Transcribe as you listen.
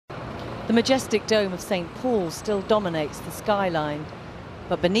The majestic dome of St. Paul's still dominates the skyline,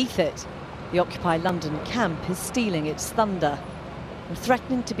 but beneath it, the Occupy London camp is stealing its thunder and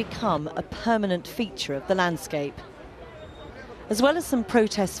threatening to become a permanent feature of the landscape. As well as some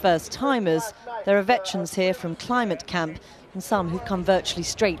protest first-timers, there are veterans here from Climate Camp and some who've come virtually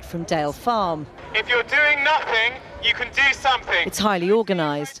straight from Dale Farm. If you're doing nothing, you can do something. It's highly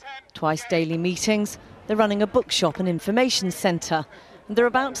organised. Twice daily meetings, they're running a bookshop and information centre, and they're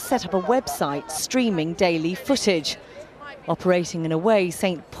about to set up a website streaming daily footage, operating in a way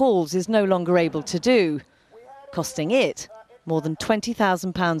St. Paul's is no longer able to do, costing it more than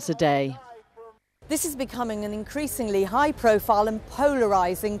 £20,000 a day. This is becoming an increasingly high-profile and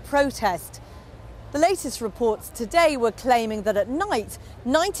polarising protest. The latest reports today were claiming that at night,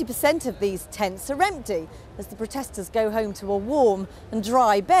 90% of these tents are empty as the protesters go home to a warm and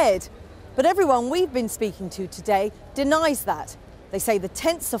dry bed. But everyone we've been speaking to today denies that. They say the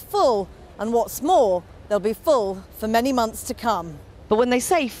tents are full, and what's more, they'll be full for many months to come. But when they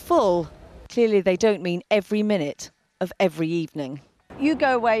say full, clearly they don't mean every minute of every evening. You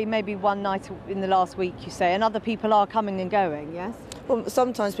go away maybe one night in the last week, you say, and other people are coming and going, yes? Well,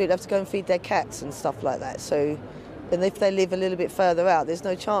 sometimes people have to go and feed their cats and stuff like that. So, and if they live a little bit further out, there's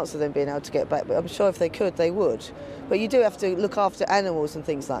no chance of them being able to get back. But I'm sure if they could, they would. But you do have to look after animals and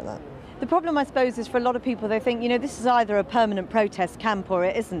things like that. The problem, I suppose, is for a lot of people, they think, you know, this is either a permanent protest camp or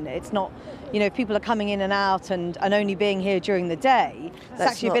it isn't. It's not, you know, people are coming in and out and only being here during the day. It's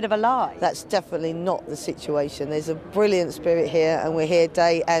actually a bit of a lie. That's definitely not the situation. There's a brilliant spirit here and we're here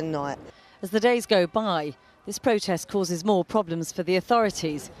day and night. As the days go by, this protest causes more problems for the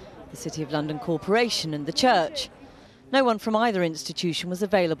authorities, the City of London Corporation and the church. No one from either institution was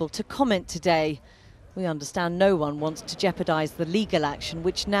available to comment today. We understand no one wants to jeopardise the legal action,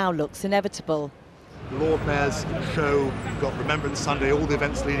 which now looks inevitable. Law fairs, show, you've got Remembrance Sunday, all the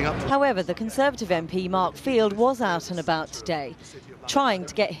events leading up to it. However, the Conservative MP Mark Field was out and about today, trying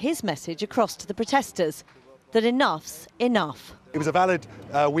to get his message across to the protesters that enough's enough. It was a valid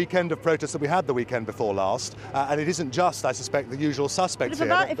weekend of protest that we had the weekend before last, and it isn't just, I suspect, the usual suspects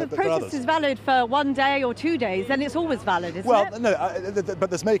here. If a protest is valid for 1 day or 2 days, then it's always valid, isn't it? Well, no, but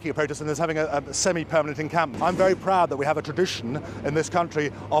there's making a protest and there's having a semi-permanent encampment. I'm very proud that we have a tradition in this country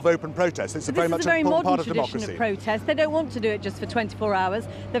of open protest. It's very much an important part of democracy. This is a very modern tradition of protest. They don't want to do it just for 24 hours.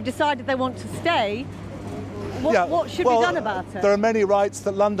 They've decided they want to stay. What should be done about it? There are many rights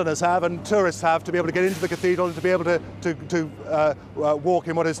that Londoners have and tourists have to be able to get into the cathedral and to be able to walk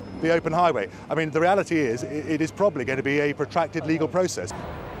in what is the open highway. I mean, the reality is it is probably going to be a protracted legal process.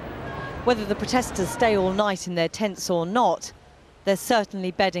 Whether the protesters stay all night in their tents or not, they're certainly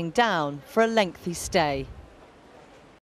bedding down for a lengthy stay.